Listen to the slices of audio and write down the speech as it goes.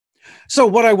So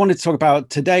what I wanted to talk about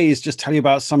today is just tell you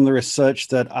about some of the research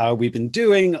that we've been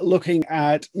doing, looking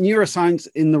at neuroscience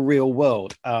in the real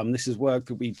world. This is work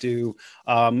that we do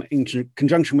in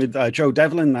conjunction with Joe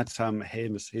Devlin, that's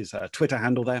his Twitter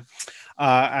handle there,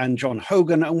 and John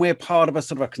Hogan, and we're part of a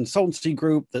sort of a consultancy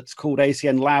group that's called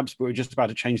ACN Labs, but we're just about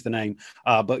to change the name,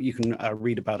 but you can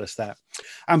read about us there.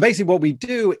 And basically what we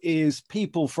do is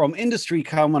people from industry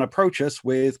come and approach us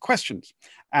with questions.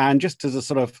 And just as a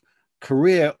sort of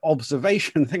career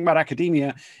observation, thing about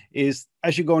academia is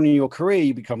as you go on in your career,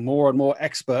 you become more and more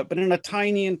expert, but in a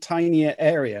tiny and tinier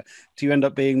area till you end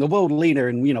up being the world leader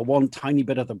in, one tiny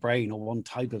bit of the brain or one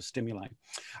type of stimuli.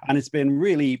 And it's been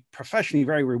really professionally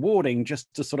very rewarding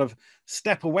just to sort of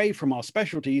step away from our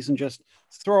specialties and just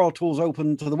throw our tools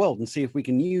open to the world and see if we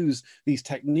can use these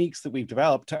techniques that we've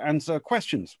developed to answer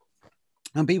questions.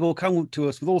 And people come to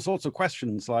us with all sorts of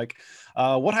questions like,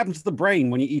 what happens to the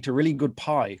brain when you eat a really good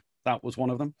pie? That was one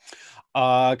of them.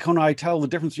 Can I tell the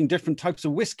difference between different types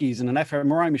of whiskies in an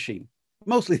fMRI machine?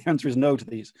 Mostly the answer is no to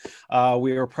these.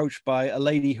 We were approached by a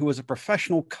lady who was a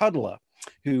professional cuddler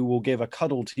who will give a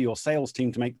cuddle to your sales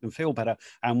team to make them feel better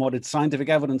and wanted scientific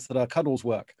evidence that her cuddles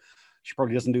work. She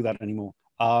probably doesn't do that anymore.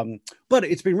 But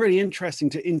it's been really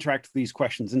interesting to interact with these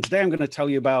questions. And today I'm going to tell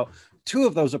you about two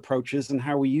of those approaches and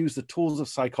how we use the tools of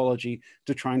psychology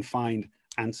to try and find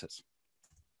answers.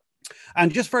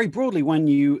 And just very broadly, when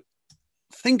you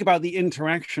think about the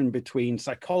interaction between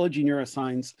psychology,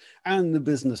 neuroscience, and the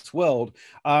business world,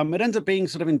 it ends up being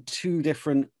sort of in two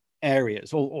different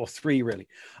areas, or three really.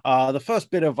 The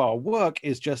first bit of our work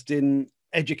is just in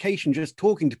education, just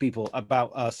talking to people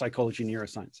about psychology and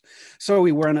neuroscience. So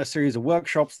we were in a series of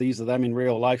workshops, these are them in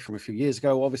real life from a few years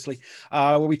ago, obviously,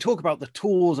 where we talk about the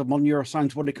tools of modern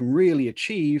neuroscience, what it can really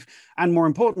achieve, and more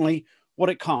importantly, what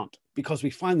it can't. Because we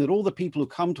find that all the people who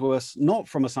come to us, not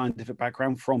from a scientific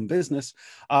background, from business,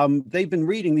 they've been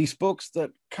reading these books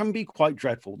that can be quite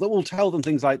dreadful, that will tell them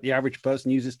things like the average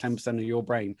person uses 10% of your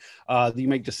brain, that you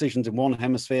make decisions in one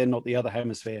hemisphere, not the other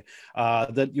hemisphere,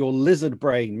 that your lizard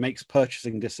brain makes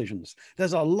purchasing decisions.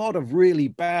 There's a lot of really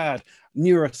bad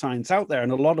neuroscience out there,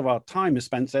 and a lot of our time is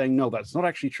spent saying, no, that's not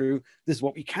actually true. This is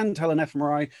what we can tell in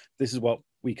fMRI. This is what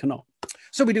we cannot.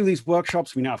 So we do these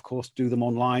workshops. We now, of course, do them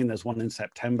online. There's one in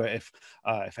September if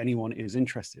anyone is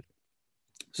interested.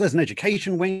 So there's an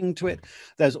education wing to it.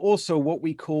 There's also what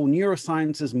we call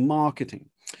neuroscience as marketing.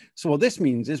 So what this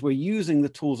means is we're using the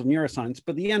tools of neuroscience,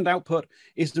 but the end output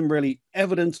isn't really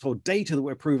evidence or data that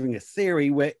we're proving a theory.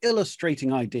 We're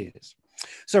illustrating ideas.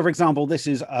 So, for example, this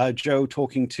is Joe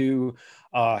talking to,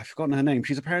 I've forgotten her name.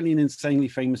 She's apparently an insanely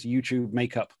famous YouTube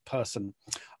makeup person.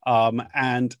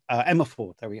 And Emma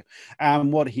Ford, there we go.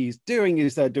 And what he's doing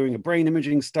is they're doing a brain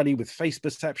imaging study with face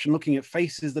perception, looking at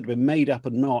faces that have been made up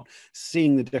and not,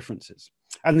 seeing the differences.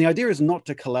 And the idea is not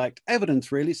to collect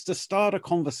evidence, really. It's to start a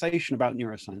conversation about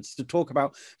neuroscience, to talk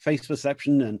about face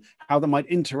perception and how that might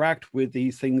interact with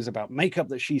these things about makeup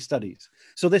that she studies.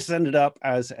 So this ended up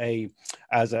as a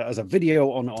video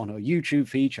on her YouTube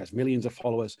feed. She has millions of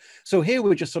followers. So here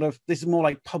we're just sort of, this is more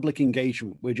like public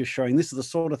engagement. We're just showing this is the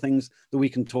sort of things that we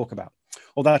can talk about.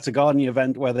 Or that's a gardening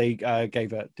event where they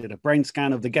did a brain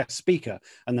scan of the guest speaker.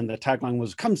 And then the tagline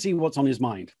was, come see what's on his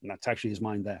mind. And that's actually his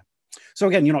mind there. So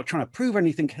again, you're not trying to prove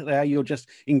anything there. You're just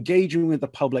engaging with the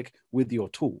public with your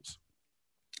tools.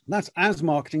 That's as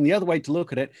marketing. The other way to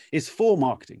look at it is for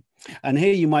marketing. And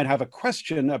here you might have a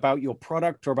question about your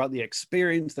product or about the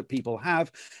experience that people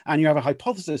have, and you have a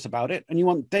hypothesis about it, and you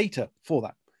want data for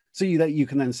that. So that you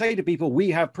can then say to people, we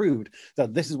have proved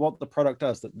that this is what the product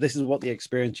does, that this is what the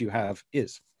experience you have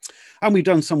is. And we've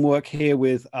done some work here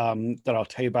with, that I'll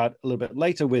tell you about a little bit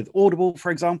later, with Audible,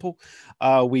 for example.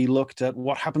 We looked at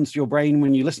what happens to your brain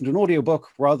when you listen to an audiobook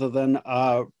rather than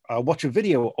watch a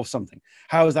video of something.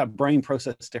 How is that brain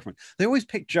process different? They always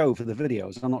pick Joe for the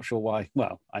videos. I'm not sure why.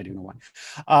 Well, I do know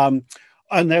why.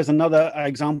 And there's another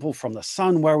example from The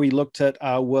Sun where we looked at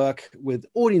work with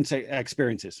audience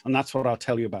experiences. And that's what I'll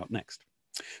tell you about next.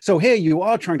 So here you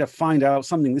are trying to find out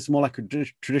something. This is more like a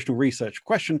traditional research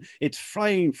question. It's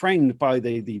framed by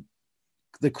the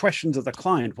questions of the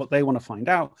client, what they want to find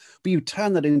out, but you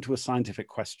turn that into a scientific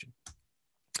question.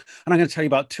 And I'm going to tell you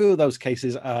about two of those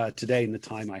cases today in the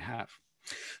time I have.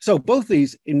 So both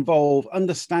these involve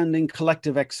understanding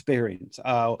collective experience,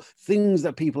 things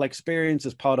that people experience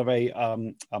as part of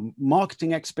a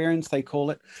marketing experience, they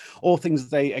call it, or things that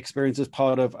they experience as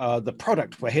part of the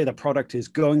product, where here the product is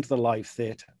going to the live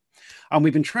theater. And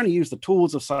we've been trying to use the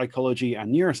tools of psychology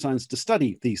and neuroscience to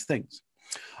study these things.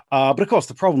 But of course,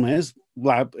 the problem is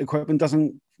lab equipment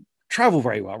doesn't travel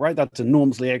very well, right? That's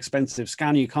enormously expensive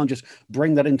scanner. You can't just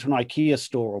bring that into an IKEA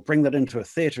store or bring that into a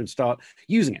theater and start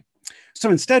using it. So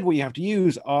instead, what you have to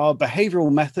use are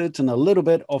behavioral methods and a little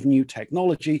bit of new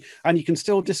technology, and you can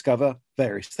still discover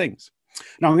various things.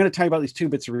 Now, I'm going to tell you about these two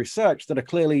bits of research that are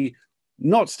clearly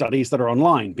not studies that are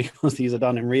online, because these are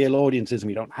done in real audiences and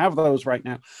we don't have those right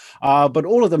now. But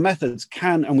all of the methods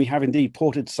can, and we have indeed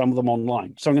ported some of them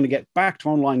online. So I'm going to get back to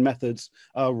online methods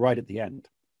right at the end.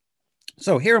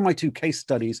 So here are my two case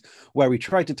studies where we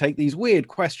tried to take these weird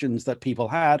questions that people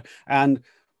had and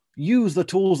use the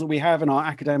tools that we have in our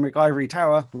academic ivory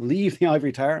tower, leave the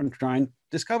ivory tower and try and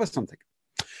discover something.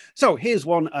 So here's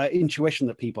one intuition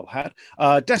that people had.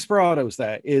 Desperados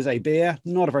there is a beer,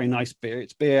 not a very nice beer.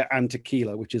 It's beer and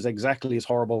tequila, which is exactly as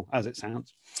horrible as it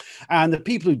sounds. And the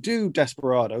people who do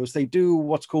Desperados, they do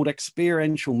what's called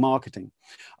experiential marketing.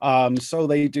 So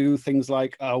they do things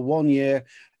like 1 year,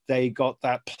 they got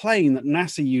that plane that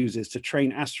NASA uses to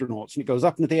train astronauts, and it goes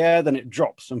up into the air, then it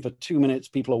drops, and for 2 minutes,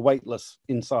 people are weightless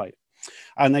inside.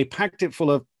 And they packed it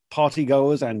full of party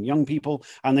goers and young people,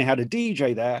 and they had a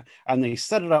DJ there, and they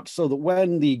set it up so that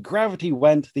when the gravity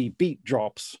went, the beat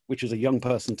drops, which is a young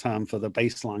person term for the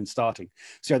bass line starting.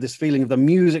 So you had this feeling of the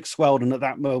music swelled, and at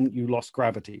that moment, you lost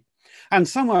gravity. And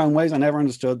somewhere in ways I never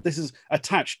understood, this is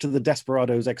attached to the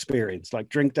Desperados experience, like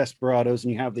drink Desperados,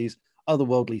 and you have these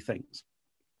otherworldly things.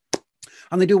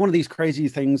 And they do one of these crazy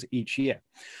things each year.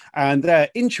 And their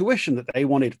intuition that they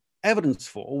wanted evidence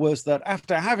for was that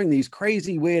after having these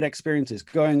crazy, weird experiences,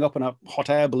 going up in a hot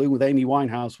air balloon with Amy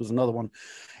Winehouse was another one,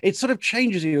 it sort of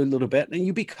changes you a little bit and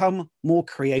you become more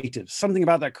creative. Something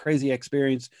about that crazy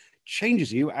experience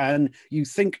changes you and you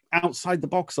think outside the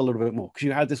box a little bit more because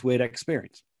you had this weird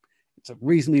experience. It's a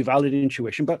reasonably valid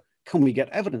intuition, but can we get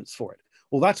evidence for it?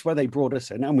 Well, that's where they brought us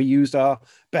in, and we used our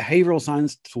behavioral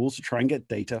science tools to try and get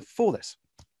data for this.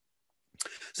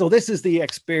 So this is the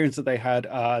experience that they had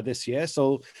this year.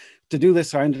 So to do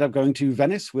this, I ended up going to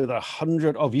Venice with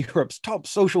 100 of Europe's top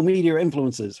social media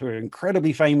influencers who are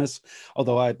incredibly famous,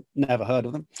 although I'd never heard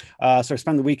of them. So I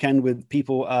spent the weekend with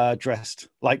people dressed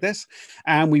like this.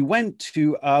 And we went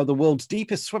to the world's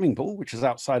deepest swimming pool, which is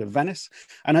outside of Venice.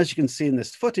 And as you can see in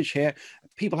this footage here,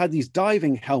 people had these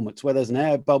diving helmets where there's an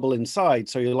air bubble inside.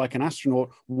 So you're like an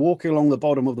astronaut walking along the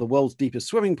bottom of the world's deepest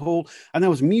swimming pool. And there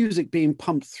was music being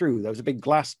pumped through. There was a big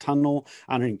glass tunnel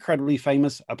and an incredibly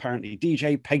famous, apparently,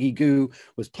 DJ, Peggy Goo,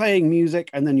 was playing music.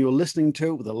 And then you were listening to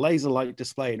it with a laser light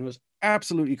display. And it was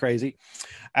absolutely crazy.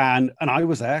 And I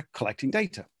was there collecting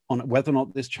data on whether or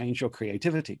not this changed your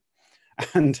creativity.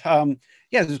 And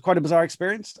yeah, it was quite a bizarre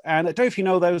experience. And I don't know if you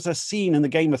know, there was a scene in the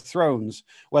Game of Thrones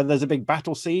where there's a big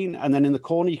battle scene. And then in the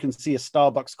corner, you can see a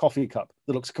Starbucks coffee cup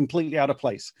that looks completely out of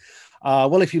place.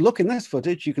 Well, if you look in this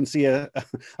footage, you can see an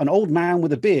old man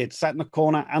with a beard sat in the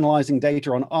corner analyzing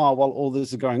data on R while all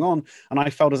this is going on. And I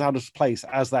felt as out of place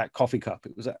as that coffee cup.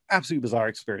 It was an absolutely bizarre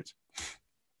experience.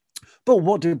 But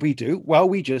what did we do? Well,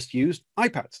 we just used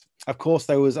iPads. Of course,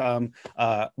 there was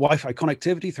Wi-Fi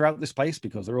connectivity throughout this place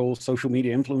because they're all social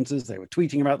media influencers. They were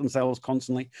tweeting about themselves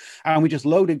constantly. And we just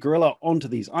loaded Gorilla onto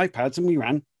these iPads and we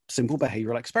ran simple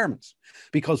behavioral experiments.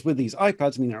 Because with these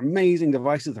iPads, I mean, they're amazing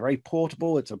devices. They're very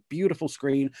portable. It's a beautiful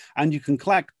screen. And you can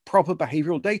collect proper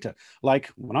behavioral data. Like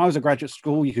when I was at graduate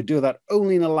school, you could do that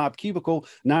only in a lab cubicle.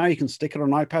 Now you can stick it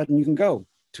on an iPad and you can go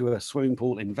to a swimming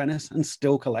pool in Venice and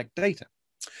still collect data.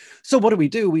 So what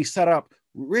do? We set up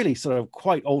really sort of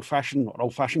quite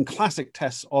old-fashioned classic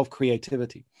tests of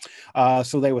creativity.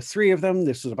 So there were 3 of them.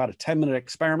 This was about a 10-minute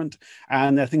experiment.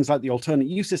 And there are things like the alternate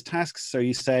uses tasks. So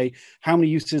you say, how many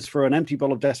uses for an empty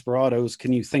bottle of Desperados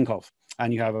can you think of?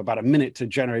 And you have about a minute to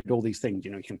generate all these things.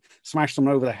 You know, you can smash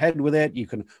someone over the head with it. You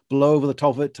can blow over the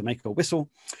top of it to make a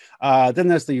whistle. Then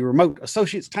there's the remote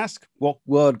associates task. What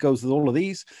word goes with all of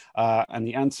these? And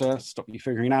the answer, stop you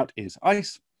figuring out, is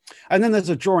ice. And then there's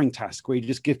a drawing task where you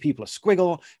just give people a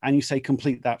squiggle and you say,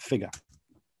 complete that figure.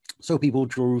 So people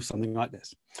drew something like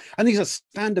this. And these are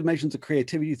standard measures of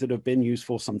creativity that have been used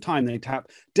for some time. They tap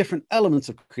different elements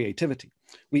of creativity.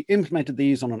 We implemented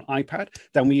these on an iPad.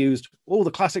 Then we used all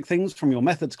the classic things from your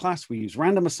methods class. We used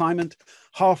random assignment.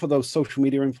 Half of those social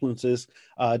media influencers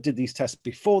did these tests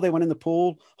before they went in the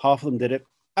pool. Half of them did it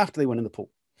after they went in the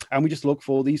pool. And we just looked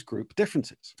for these group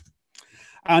differences.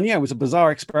 And yeah, it was a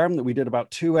bizarre experiment that we did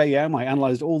about 2 a.m. I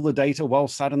analyzed all the data while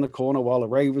sat in the corner while a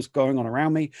rave was going on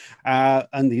around me.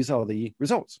 And these are the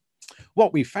results.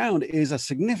 What we found is a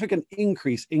significant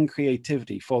increase in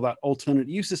creativity for that alternate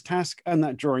uses task and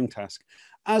that drawing task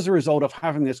as a result of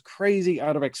having this crazy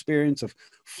out of experience of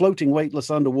floating weightless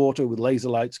underwater with laser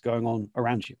lights going on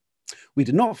around you. We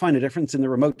did not find a difference in the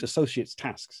remote associates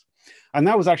tasks. And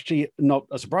that was actually not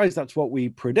a surprise. That's what we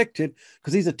predicted,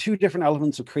 because these are 2 different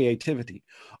elements of creativity.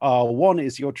 One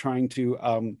is you're trying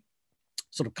to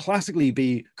sort of classically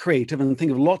be creative and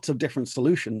think of lots of different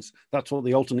solutions. That's what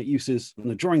the alternate uses and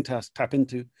the drawing task tap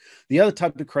into. The other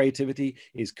type of creativity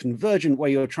is convergent, where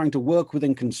you're trying to work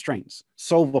within constraints,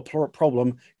 solve a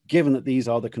problem, given that these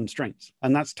are the constraints.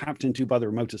 And that's tapped into by the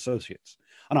remote associates.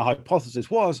 And our hypothesis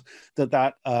was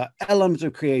that element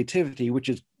of creativity, which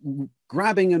is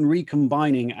grabbing and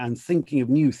recombining and thinking of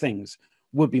new things,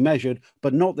 would be measured,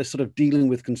 but not this sort of dealing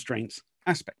with constraints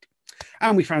aspect.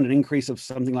 And we found an increase of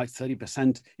something like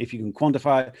 30%, if you can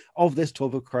quantify it, of this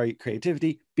type of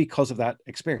creativity because of that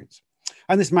experience.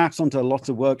 And this maps onto lots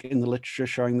of work in the literature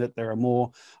showing that there are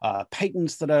more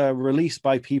patents that are released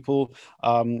by people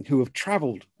who have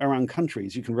traveled around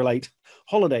countries. You can relate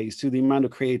holidays to the amount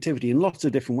of creativity in lots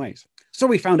of different ways. So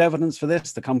we found evidence for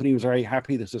this. The company was very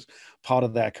happy. This was part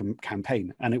of their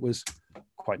campaign, and it was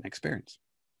quite an experience.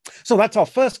 So that's our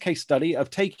first case study of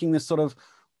taking this sort of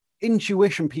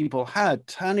intuition people had,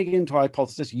 turning it into a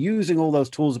hypothesis, using all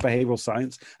those tools of behavioral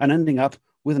science, and ending up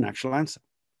with an actual answer.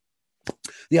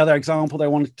 The other example that I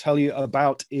want to tell you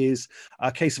about is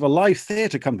a case of a live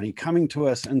theatre company coming to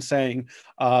us and saying,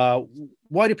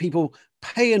 why do people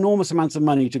pay enormous amounts of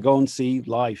money to go and see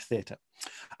live theatre?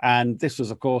 And this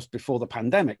was, of course, before the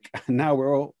pandemic. And now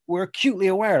we're acutely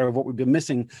aware of what we've been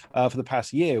missing for the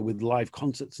past year with live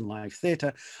concerts and live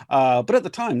theatre. But at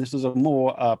the time, this was a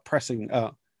more pressing,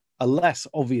 a less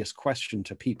obvious question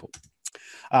to people.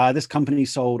 This company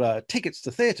sold tickets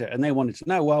to theatre, and they wanted to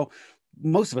know, well,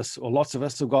 most of us, or lots of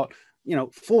us, have got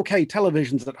 4K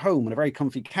televisions at home and a very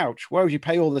comfy couch. Why would you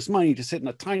pay all this money to sit in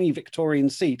a tiny Victorian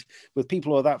seat with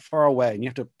people who are that far away, and you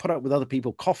have to put up with other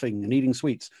people coughing and eating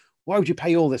sweets? Why would you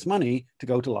pay all this money to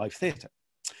go to live theatre?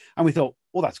 And we thought,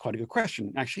 well, that's quite a good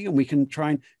question, actually, and we can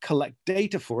try and collect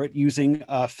data for it using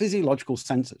physiological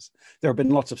sensors. There have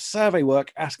been lots of survey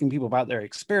work asking people about their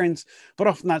experience, but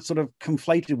often that's sort of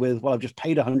conflated with, well, I've just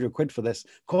paid 100 quid for this.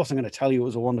 Of course, I'm going to tell you it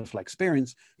was a wonderful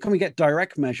experience. Can we get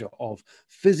direct measure of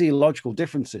physiological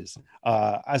differences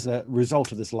as a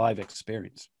result of this live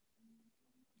experience?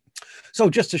 So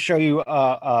just to show you,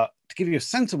 to give you a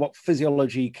sense of what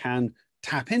physiology can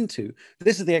tap into,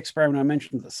 this is the experiment I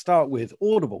mentioned at the start with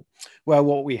Audible, where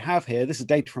what we have here, this is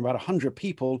data from about 100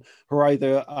 people who are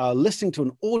either listening to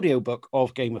an audiobook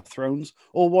of Game of Thrones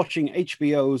or watching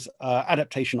HBO's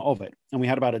adaptation of it. And we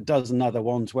had about a dozen other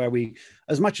ones where we,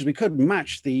 as much as we could,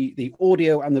 match the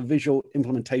audio and the visual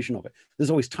implementation of it.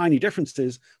 There's always tiny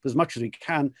differences, but as much as we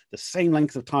can, the same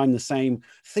length of time, the same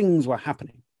things were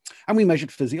happening. And we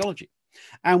measured physiology.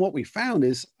 And what we found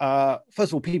is,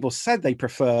 first of all, people said they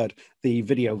preferred the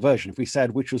video version. If we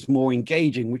said which was more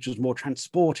engaging, which was more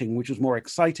transporting, which was more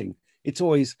exciting, it's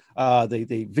always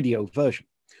the video version.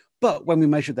 But when we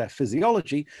measured their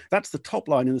physiology, that's the top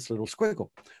line in this little squiggle.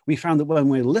 We found that when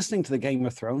we were listening to the Game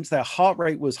of Thrones, their heart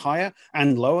rate was higher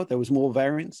and lower. There was more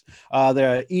variance.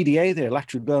 Their EDA, their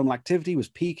electrodermal activity, was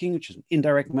peaking, which is an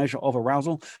indirect measure of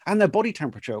arousal, and their body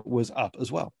temperature was up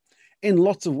as well. In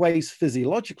lots of ways,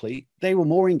 physiologically, they were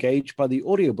more engaged by the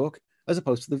audiobook as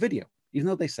opposed to the video, even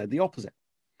though they said the opposite.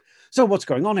 So what's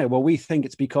going on here? Well, we think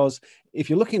it's because if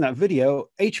you're looking at that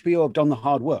video, HBO have done the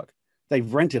hard work.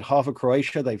 They've rented half of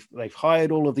Croatia. They've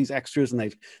hired all of these extras, and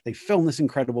they've filmed this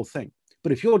incredible thing.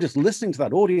 But if you're just listening to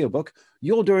that audiobook,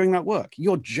 you're doing that work.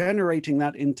 You're generating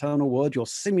that internal word. You're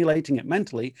simulating it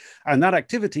mentally. And that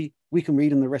activity we can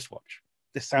read in the wristwatch.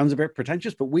 This sounds a bit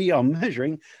pretentious, but we are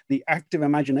measuring the active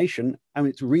imagination, and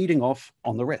it's reading off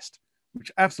on the wrist, which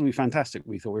is absolutely fantastic.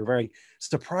 We thought we were very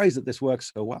surprised that this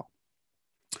works so well.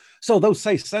 So those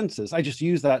safe sensors, I just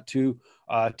use that to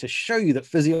show you that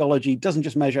physiology doesn't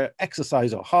just measure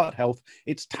exercise or heart health,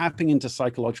 it's tapping into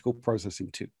psychological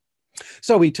processing too.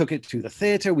 So we took it to the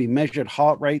theater, we measured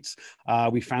heart rates,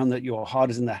 we found that your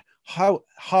heart is in the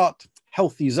heart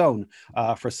healthy zone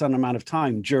for a certain amount of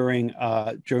time during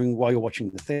while you're watching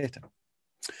the theater.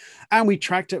 And we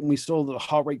tracked it, and we saw that the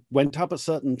heart rate went up at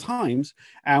certain times,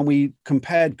 and we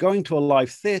compared going to a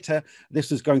live theater.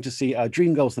 This was going to see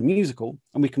Dreamgirls the musical,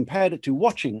 and we compared it to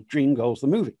watching Dreamgirls the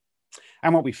movie.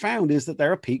 And what we found is that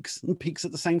there are peaks and peaks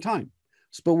at the same time.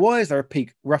 But why is there a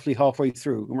peak roughly halfway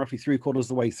through and roughly 3/4 of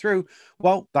the way through?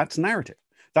 Well, that's narrative.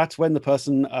 That's when the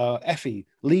person, Effie,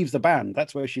 leaves the band.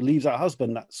 That's where she leaves her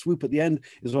husband. That swoop at the end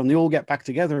is when they all get back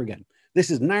together again. This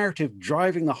is narrative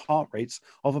driving the heart rates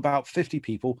of about 50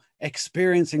 people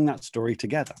experiencing that story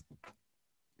together.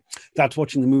 That's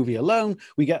watching the movie alone.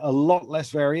 We get a lot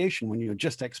less variation when you're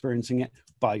just experiencing it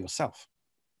by yourself.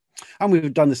 And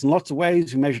we've done this in lots of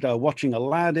ways. We measured watching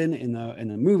Aladdin in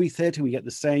a movie theater. We get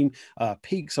the same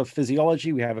peaks of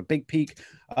physiology. We have a big peak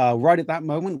right at that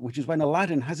moment, which is when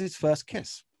Aladdin has his first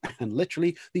kiss. And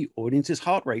literally the audience's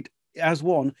heart rate as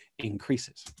one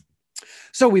increases.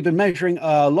 So we've been measuring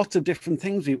lots of different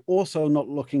things. We've also not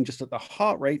looking just at the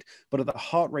heart rate, but at the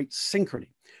heart rate synchrony.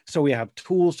 So we have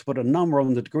tools to put a number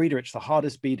on the degree to which the heart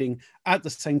is beating at the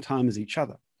same time as each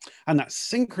other. And that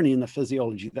synchrony in the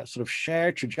physiology, that sort of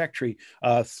shared trajectory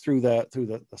through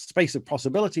the space of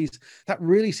possibilities, that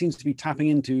really seems to be tapping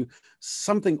into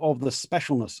something of the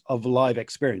specialness of live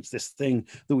experience, this thing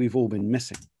that we've all been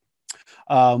missing.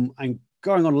 And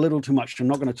going on a little too much, I'm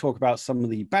not going to talk about some of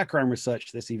the background research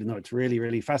to this, even though it's really,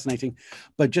 really fascinating.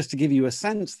 But just to give you a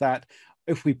sense that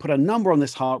if we put a number on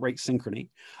this heart rate synchrony,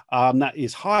 that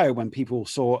is higher when people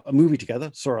saw a movie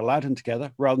together, saw Aladdin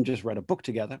together, rather than just read a book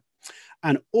together.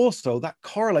 And also that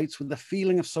correlates with the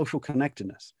feeling of social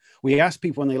connectedness. We asked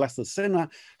people when they left the cinema,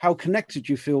 how connected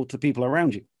you feel to people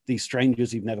around you, these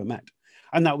strangers you've never met.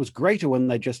 And that was greater when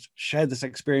they just shared this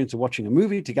experience of watching a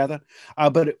movie together,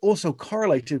 but it also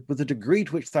correlated with the degree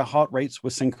to which their heart rates were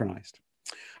synchronized.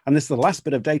 And this is the last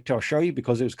bit of data I'll show you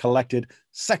because it was collected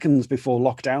seconds before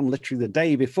lockdown, literally the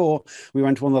day before we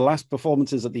went to one of the last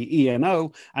performances at the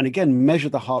ENO, and again,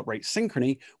 measured the heart rate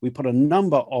synchrony. We put a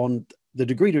number on the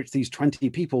degree to which these 20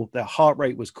 people, their heart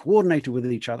rate was coordinated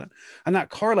with each other. And that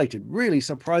correlated really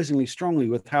surprisingly strongly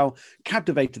with how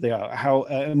captivated they are, how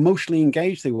emotionally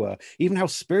engaged they were, even how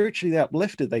spiritually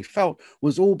uplifted they felt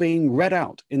was all being read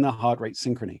out in the heart rate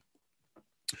synchrony.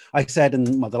 I said in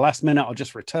the last minute, I'll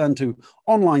just return to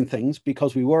online things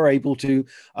because we were able to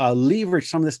leverage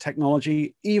some of this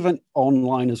technology even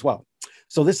online as well.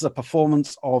 So this is a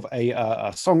performance of a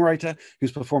songwriter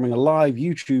who's performing a live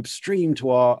YouTube stream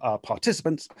to our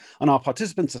participants, and our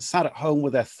participants are sat at home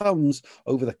with their thumbs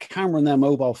over the camera in their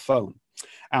mobile phone.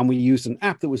 And we used an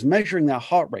app that was measuring their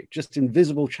heart rate, just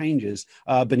invisible changes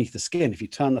beneath the skin. If you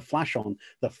turn the flash on,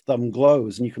 the thumb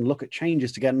glows and you can look at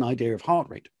changes to get an idea of heart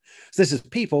rate. So this is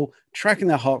people tracking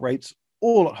their heart rates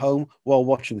all at home while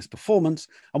watching this performance.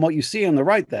 And what you see on the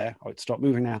right there, oh, it's stopped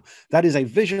moving now, that is a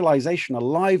visualization, a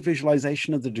live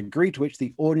visualization of the degree to which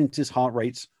the audience's heart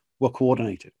rates were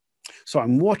coordinated. So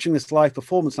I'm watching this live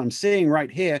performance. I'm seeing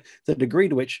right here the degree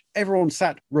to which everyone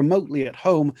sat remotely at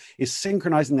home is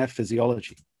synchronizing their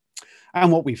physiology.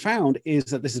 And what we found is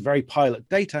that this is very pilot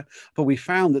data, but we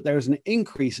found that there is an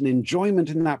increase in enjoyment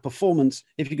in that performance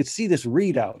if you could see this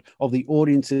readout of the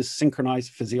audience's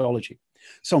synchronized physiology.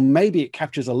 So maybe it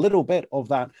captures a little bit of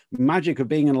that magic of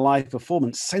being in a live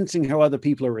performance, sensing how other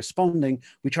people are responding.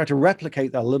 We try to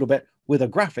replicate that a little bit with a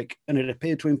graphic, and it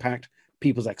appeared to impact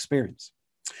people's experience.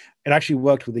 It actually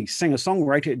worked with the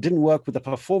singer-songwriter. It didn't work with the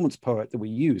performance poet that we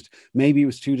used. Maybe it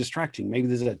was too distracting. Maybe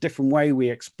there's a different way we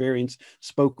experience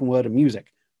spoken word and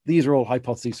music. These are all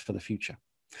hypotheses for the future.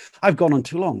 I've gone on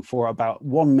too long for about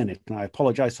 1 minute, and I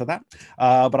apologize for that,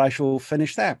 but I shall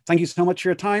finish there. Thank you so much for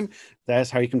your time.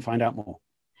 There's how you can find out more.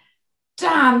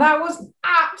 Dan, that was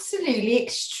absolutely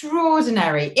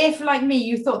extraordinary. If, like me,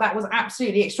 you thought that was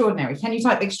absolutely extraordinary, can you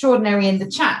type extraordinary in the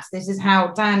chat? This is how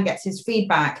Dan gets his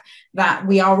feedback, that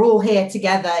we are all here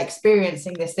together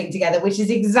experiencing this thing together, which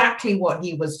is exactly what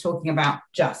he was talking about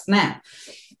just now.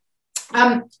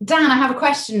 Dan, I have a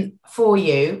question for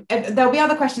you. There'll be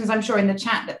other questions, I'm sure, in the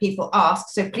chat that people ask,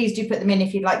 so please do put them in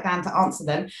if you'd like Dan to answer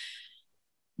them.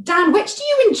 Dan, which do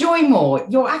you enjoy more,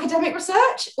 your academic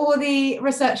research or the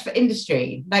research for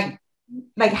industry?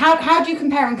 Like how do you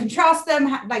compare and contrast them?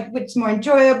 Like, which is more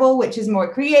enjoyable, which is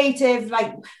more creative?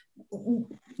 Like,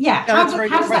 yeah, how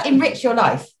does that enrich your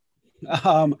life?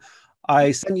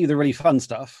 I sent you the really fun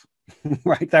stuff,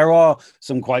 right? There are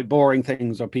some quite boring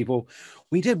things or people.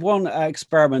 We did one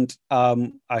experiment.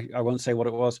 I won't say what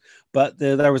it was, but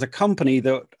there was a company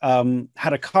that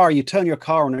had a car. You turn your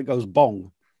car on and it goes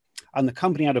bong. And the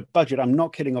company had a budget, I'm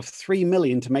not kidding, of $3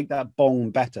 million to make that bong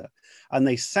better. And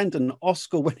they sent an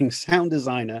Oscar-winning sound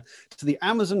designer to the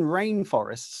Amazon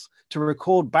rainforests to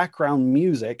record background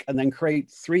music and then create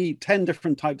 10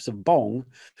 different types of bong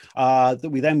that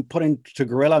we then put into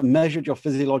Gorilla, measured your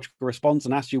physiological response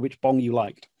and asked you which bong you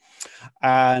liked.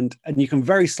 And you can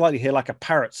very slightly hear like a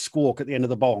parrot squawk at the end of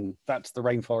the bong. That's the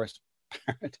rainforest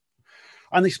parrot.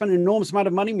 And they spent an enormous amount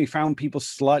of money. We found people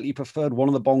slightly preferred one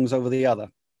of the bongs over the other.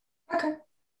 Okay.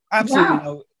 Absolutely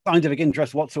no scientific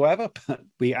interest whatsoever, but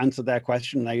we answered their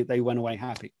question. They went away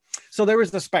happy. So there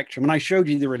is the spectrum. And I showed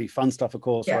you the really fun stuff, of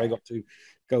course, where I got to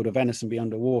go to Venice and be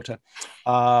underwater.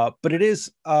 But it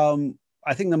is,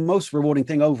 I think the most rewarding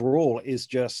thing overall is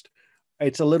just,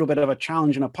 it's a little bit of a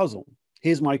challenge and a puzzle.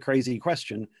 Here's my crazy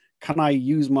question. Can I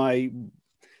use my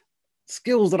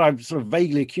skills that I've sort of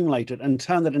vaguely accumulated and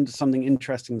turn that into something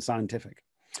interesting and scientific?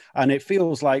 And it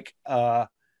feels like,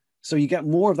 so you get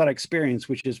more of that experience,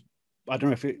 which is, I don't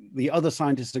know if the other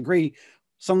scientists agree,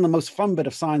 some of the most fun bit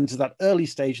of science is that early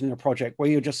stage in a project where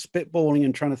you're just spitballing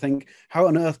and trying to think, how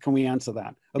on earth can we answer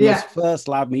that? And those first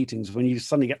lab meetings when you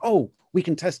suddenly get, oh, we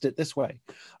can test it this way.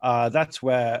 That's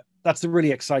the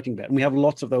really exciting bit. And we have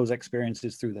lots of those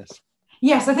experiences through this.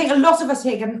 Yes, I think a lot of us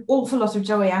here get an awful lot of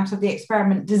joy out of the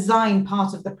experiment design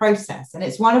part of the process. And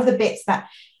it's one of the bits that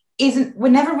we're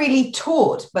never really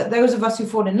taught, but those of us who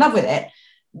fall in love with it,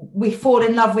 we fall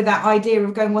in love with that idea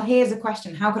of going, well, here's a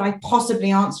question, how could I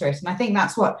possibly answer it? And I think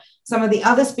that's what some of the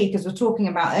other speakers were talking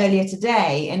about earlier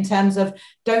today, in terms of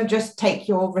don't just take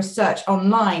your research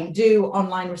online, do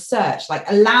online research, like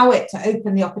allow it to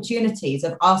open the opportunities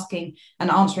of asking and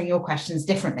answering your questions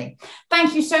differently.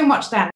 Thank you so much, Dan.